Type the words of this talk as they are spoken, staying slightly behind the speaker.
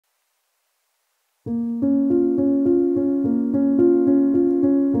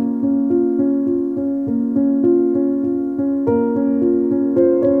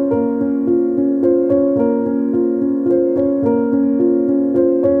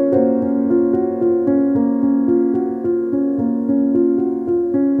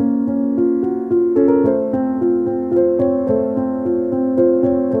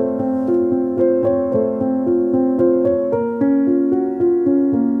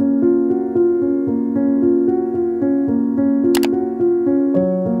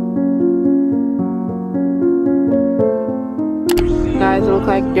look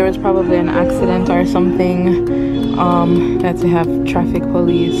like there was probably an accident or something. That to have traffic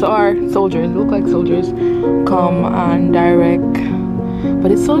police or soldiers, look like soldiers, come and direct.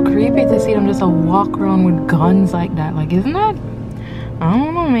 But it's so creepy to see them just walk around with guns like that. Like, isn't that? I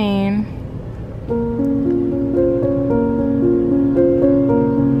don't know, man.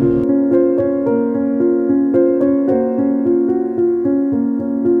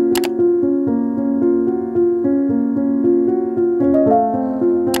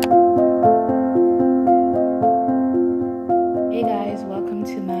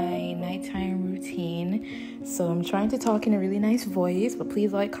 So I'm trying to talk in a really nice voice, but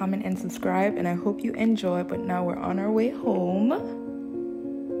please like, comment, and subscribe, and I hope you enjoy. But now we're on our way home,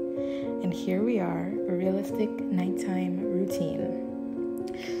 and here we are, a realistic nighttime routine.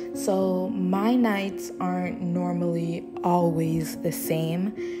 So my nights aren't normally always the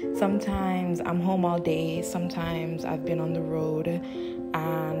same. Sometimes I'm home all day, sometimes I've been on the road,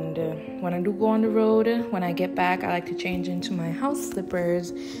 and when I do go on the road, when I get back, I like to change into my house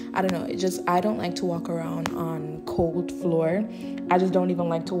slippers. I don't know, I don't like to walk around on cold floor. I just don't even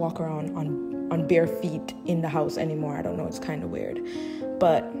like to walk around on bare feet in the house anymore. I don't know, it's kind of weird.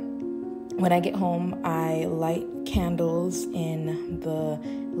 But when I get home, I light candles in the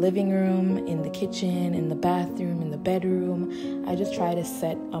living room, in the kitchen, in the bathroom, in the bedroom. I just try to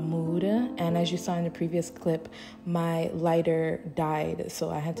set a mood. And as you saw in the previous clip, my lighter died, so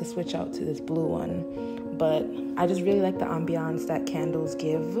I had to switch out to this blue one. But I just really like the ambiance that candles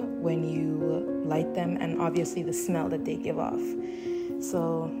give when you light them, and obviously the smell that they give off.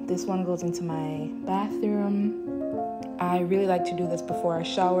 So this one goes into my bathroom. I really like to do this before I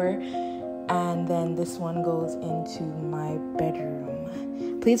shower. And then this one goes into my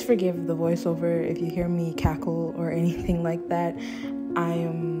bedroom. Please forgive the voiceover if you hear me cackle or anything like that. I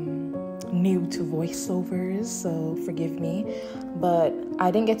am new to voiceovers, so forgive me. But I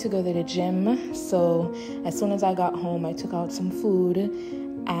didn't get to go to the gym, so as soon as I got home, I took out some food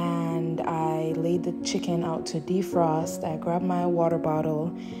and I laid the chicken out to defrost. I grabbed my water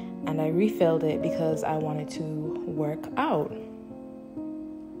bottle and I refilled it because I wanted to work out.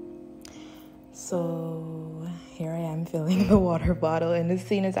 So here I am filling the water bottle, and this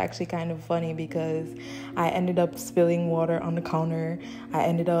scene is actually kind of funny because I ended up spilling water on the counter. I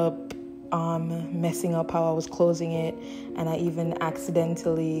ended up messing up how I was closing it, and I even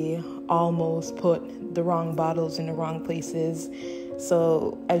accidentally almost put the wrong bottles in the wrong places.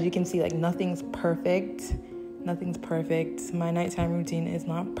 So as you can see, like, nothing's perfect. My nighttime routine is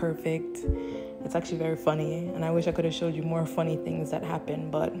not perfect. It's actually very funny, and I wish I could have showed you more funny things that happen,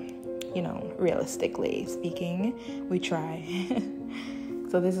 but you know, realistically speaking, we try.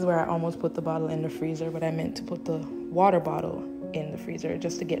 So this is where I almost put the bottle in the freezer, but I meant to put the water bottle in the freezer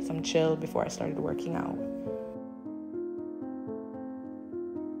just to get some chill before I started working out.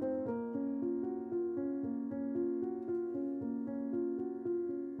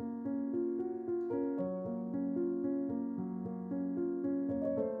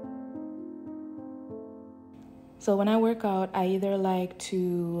 So when I work out, I either like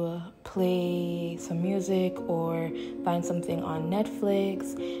to play some music or find something on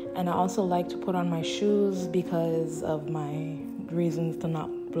Netflix. And I also like to put on my shoes because of my reasons to not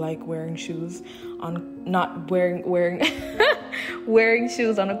like wearing shoes on, not wearing wearing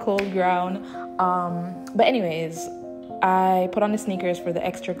shoes on a cold ground. But anyways, I put on the sneakers for the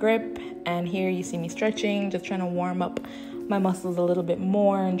extra grip. And here you see me stretching, just trying to warm up my muscles a little bit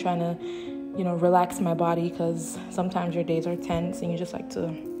more and trying to, you know, relax my body, because sometimes your days are tense and you just like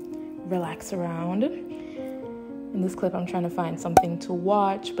to relax around. In this clip, I'm trying to find something to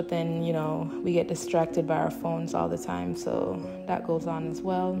watch, but then, you know, we get distracted by our phones all the time, so that goes on as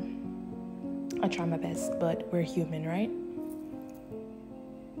well. I try my best, but we're human, right?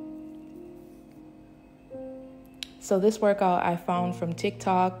 So this workout I found from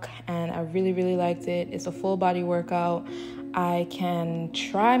TikTok, and I really liked it. It's a full body workout. I can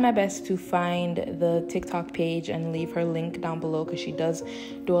try my best to find the TikTok page and leave her link down below, because she does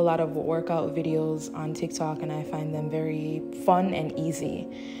do a lot of workout videos on TikTok, and I find them very fun and easy.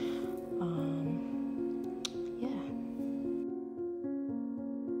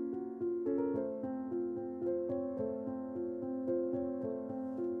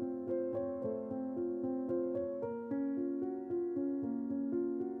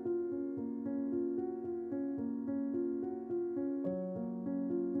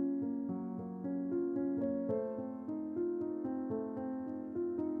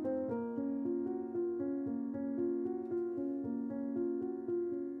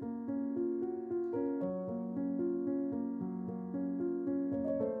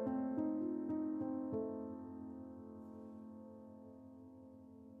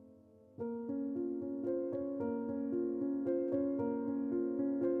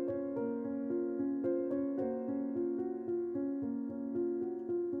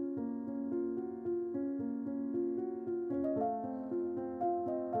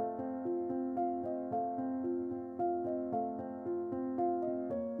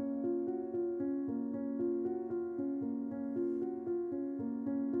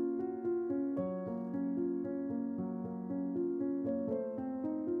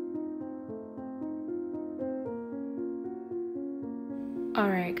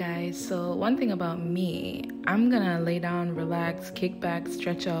 Alright guys, so one thing about me, I'm gonna lay down, relax, kick back,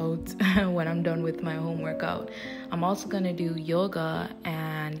 stretch out when I'm done with my home workout. I'm also gonna do yoga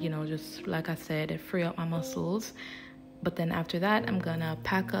and, just like I said, free up my muscles. But then after that, I'm gonna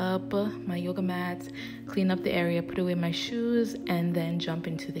pack up my yoga mats, clean up the area, put away my shoes, and then jump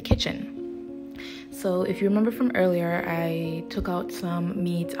into the kitchen. So if you remember from earlier, I took out some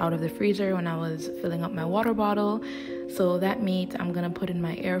meat out of the freezer when I was filling up my water bottle. So that meat I'm gonna put in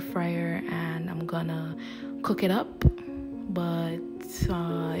my air fryer and I'm gonna cook it up. But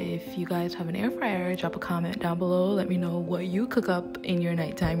if you guys have an air fryer, drop a comment down below. Let me know what you cook up in your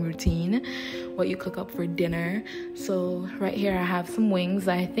nighttime routine, what you cook up for dinner. So right here I have some wings.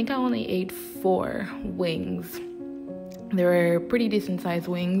 I think I only ate 4 wings. They were pretty decent sized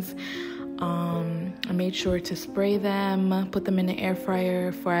wings. I made sure to spray them, put them in the air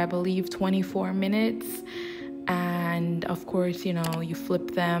fryer for I believe 24 minutes. And of course, you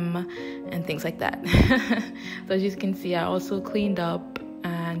flip them and things like that. So as you can see, I also cleaned up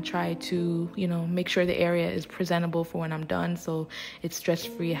and tried to, make sure the area is presentable for when I'm done. So it's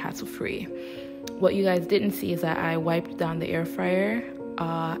stress-free, hassle-free. What you guys didn't see is that I wiped down the air fryer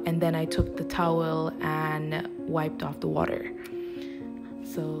and then I took the towel and wiped off the water.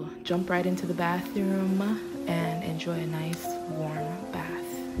 So jump right into the bathroom and enjoy a nice warm bath.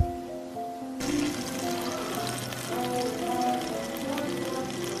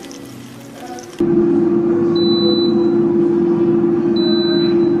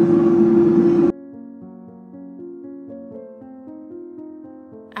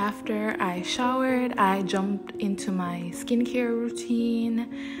 After I showered, I jumped into my skincare routine,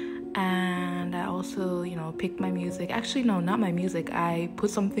 and I also, picked my music. Actually, no, not my music. I put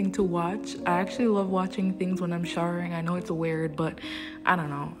something to watch. I actually love watching things when I'm showering. I know it's weird, but I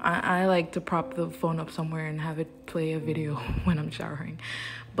don't know. I like to prop the phone up somewhere and have it play a video when I'm showering.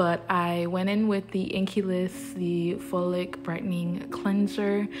 But I went in with the Inculus, the Folic Brightening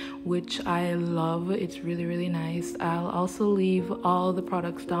Cleanser, which I love. It's really, really nice. I'll also leave all the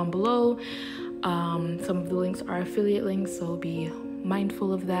products down below. Some of the links are affiliate links, so be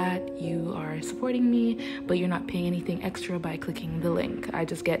mindful of that. You are supporting me, but you're not paying anything extra by clicking the link. I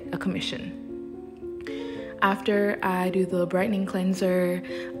just get a commission. After I do the brightening cleanser,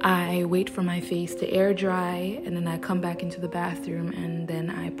 I wait for my face to air dry, and then I come back into the bathroom and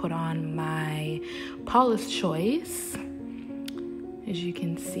then I put on my Paula's Choice. As you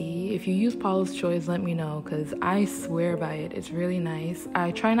can see, if you use Paula's Choice, let me know, because I swear by it. It's really nice.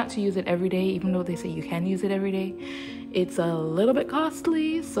 I try not to use it every day, even though they say you can use it every day. It's a little bit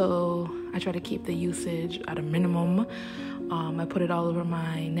costly, so I try to keep the usage at a minimum. I put it all over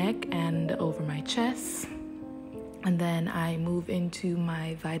my neck and over my chest. And then I move into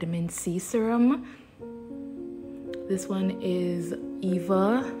my vitamin C serum. This one is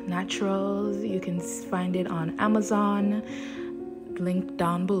Eva Naturals. You can find it on Amazon. Link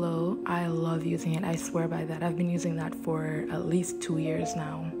down below. I love using it. I swear by that. I've been using that for at least 2 years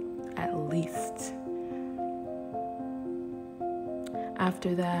now. At least.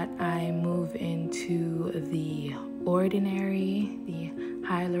 After that, I move into the Ordinary, the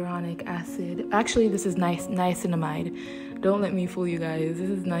hyaluronic acid. Actually, this is niacinamide. Don't let me fool you guys. This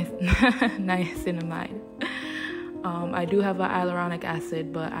is niacinamide. I do have a hyaluronic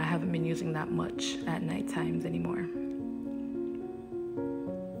acid, but I haven't been using that much at night times anymore.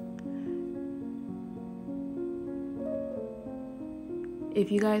 If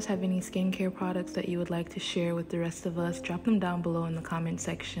you guys have any skincare products that you would like to share with the rest of us, drop them down below in the comment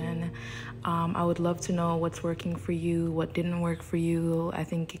section. I would love to know what's working for you, what didn't work for you. I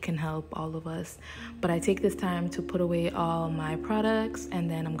think it can help all of us. But I take this time to put away all my products,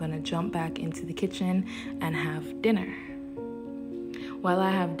 and then I'm gonna jump back into the kitchen and have dinner. While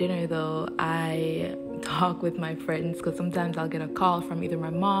I have dinner though, I talk with my friends, because sometimes I'll get a call from either my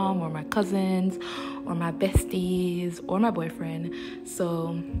mom or my cousins or my besties or my boyfriend.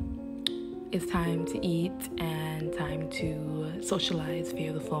 So it's time to eat and time to socialize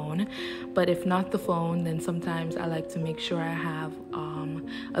via the phone. But if not the phone, then sometimes I like to make sure I have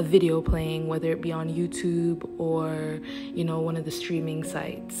a video playing, whether it be on YouTube or, one of the streaming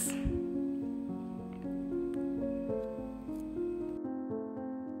sites.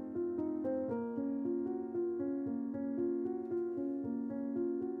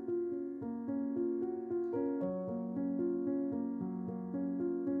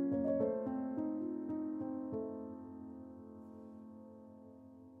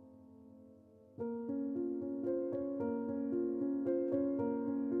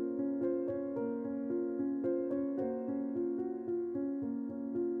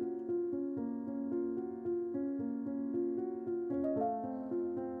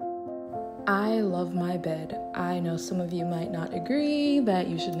 I love my bed. I know some of you might not agree that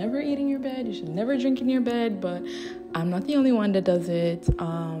you should never eat in your bed, you should never drink in your bed, but I'm not the only one that does it.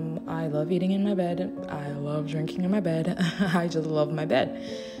 I love eating in my bed. I love drinking in my bed. I just love my bed.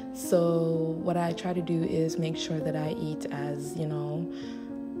 So what I try to do is make sure that I eat as,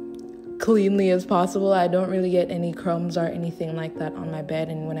 cleanly as possible. I don't really get any crumbs or anything like that on my bed,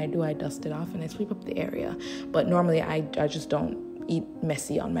 and when I do, I dust it off and I sweep up the area. But normally I just don't eat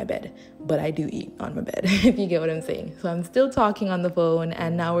messy on my bed, but I do eat on my bed, if you get what I'm saying. So I'm still talking on the phone,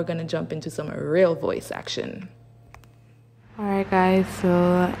 and now we're gonna jump into some real voice action. All right, guys,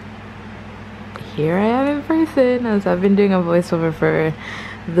 so here I am in person, as I've been doing a voiceover for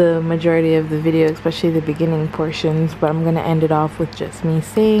the majority of the video, especially the beginning portions, but I'm gonna end it off with just me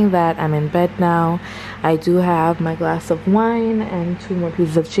saying that I'm in bed now. I do have my glass of wine and 2 more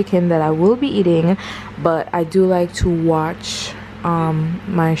pieces of chicken that I will be eating, but I do like to watch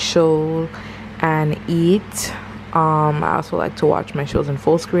my show and eat. I also like to watch my shows in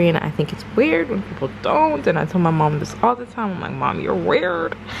full screen. I think it's weird when people don't, and I tell my mom this all the time. I'm like, Mom, you're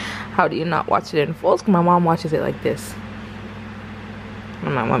weird. How do you not watch it in full screen? My mom watches it like this.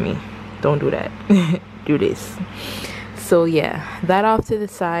 I'm like, Mommy, don't do that. Do this. So yeah, that off to the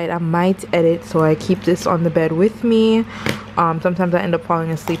side. I might edit, so I keep this on the bed with me. Sometimes I end up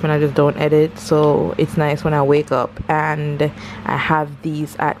falling asleep and I just don't edit, so it's nice when I wake up and I have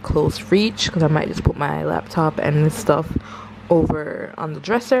these at close reach, because I might just put my laptop and this stuff over on the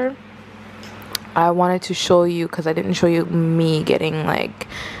dresser. I wanted to show you, because I didn't show you me getting like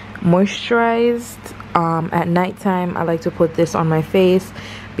moisturized. At nighttime I like to put this on my face,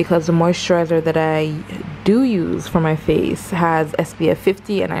 because the moisturizer that I do use for my face has SPF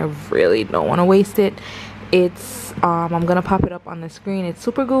 50 and I really don't want to waste it. It's I'm gonna pop it up on the screen. It's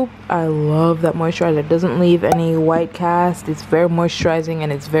Supergoop. I love that moisturizer. It doesn't leave any white cast. It's very moisturizing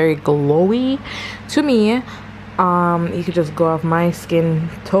and it's very glowy to me. You could just go off my skin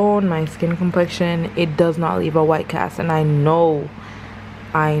tone, my skin complexion. It does not leave a white cast, and I know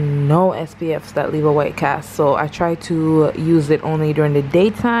SPFs that leave a white cast, so I try to use it only during the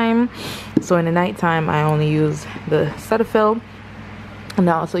daytime. So in the nighttime I only use the Cetaphil, and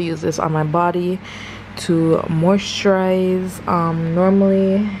I also use this on my body to moisturize.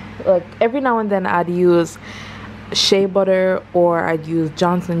 Normally, like every now and then, I'd use shea butter, or I'd use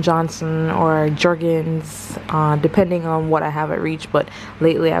Johnson & Johnson or Jergens, depending on what I have at reach. But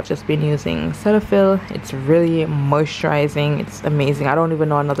lately I've just been using Cetaphil. It's really moisturizing. It's amazing. I don't even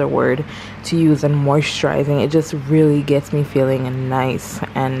know another word to use than moisturizing. It just really gets me feeling nice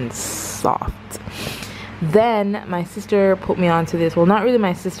and soft. Then my sister put me onto this. Well, not really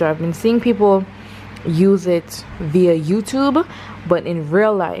my sister. I've been seeing people use it via YouTube, but in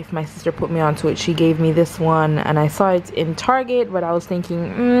real life my sister put me onto it. She gave me this one and I saw it in Target, but I was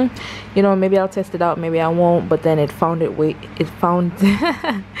thinking maybe I'll test it out, maybe I won't. But then it found I'm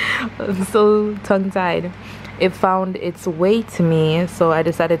so tongue-tied. It found its way to me, so I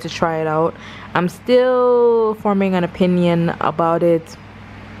decided to try it out. I'm still forming an opinion about it.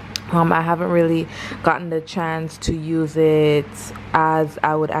 I haven't really gotten the chance to use it as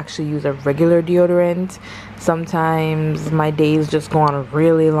I would actually use a regular deodorant. Sometimes my days just go on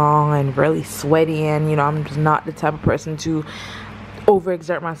really long and really sweaty, and I'm just not the type of person to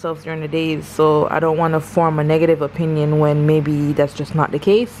overexert myself during the days, so I don't want to form a negative opinion when maybe that's just not the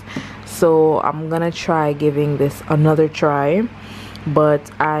case. So I'm gonna try giving this another try, but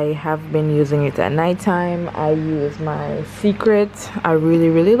I have been using it at nighttime. I use my Secret. I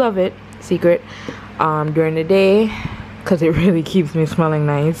really love it, Secret, during the day, because it really keeps me smelling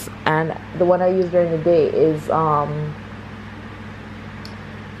nice. And the one I use during the day is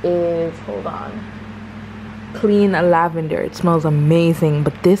hold on, Clean Lavender. It smells amazing.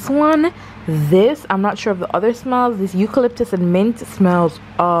 But this one, I'm not sure of the other smells. This eucalyptus and mint smells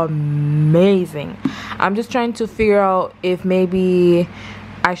amazing. I'm just trying to figure out if maybe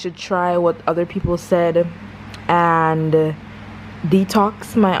I should try what other people said and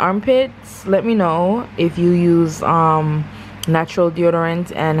detox my armpits. Let me know if you use natural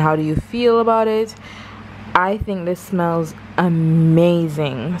deodorant and how do you feel about it. I think this smells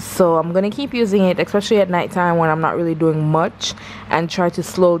amazing, so I'm gonna keep using it, especially at nighttime when I'm not really doing much, and try to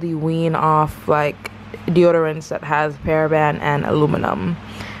slowly wean off like deodorants that has paraben and aluminum.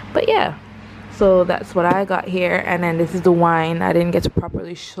 But yeah, so that's what I got here. And then this is the wine. I didn't get to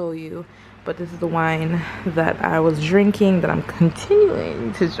properly show you, but this is the wine that I was drinking, that I'm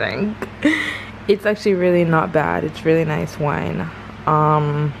continuing to drink. It's actually really not bad. It's really nice wine.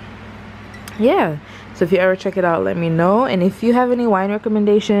 Yeah, so if you ever check it out, let me know. And if you have any wine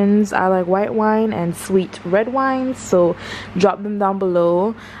recommendations, I like white wine and sweet red wine, so drop them down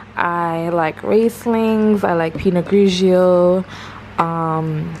below. I like Rieslings, I like Pinot Grigio.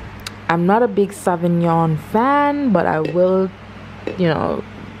 I'm not a big Sauvignon fan, but I will, you know,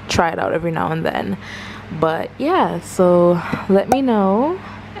 try it out every now and then. But yeah, so let me know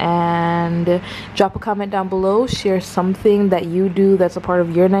and drop a comment down below. Share something that you do that's a part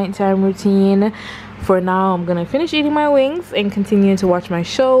of your nighttime routine. For now, I'm gonna finish eating my wings and continue to watch my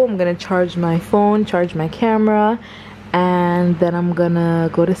show. I'm gonna charge my phone, charge my camera, and then I'm gonna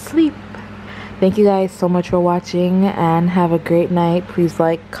go to sleep. Thank you guys so much for watching, and have a great night. Please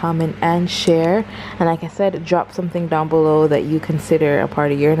like, comment, and share. And like I said, drop something down below that you consider a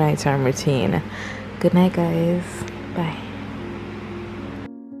part of your nighttime routine. Good night, guys. Bye.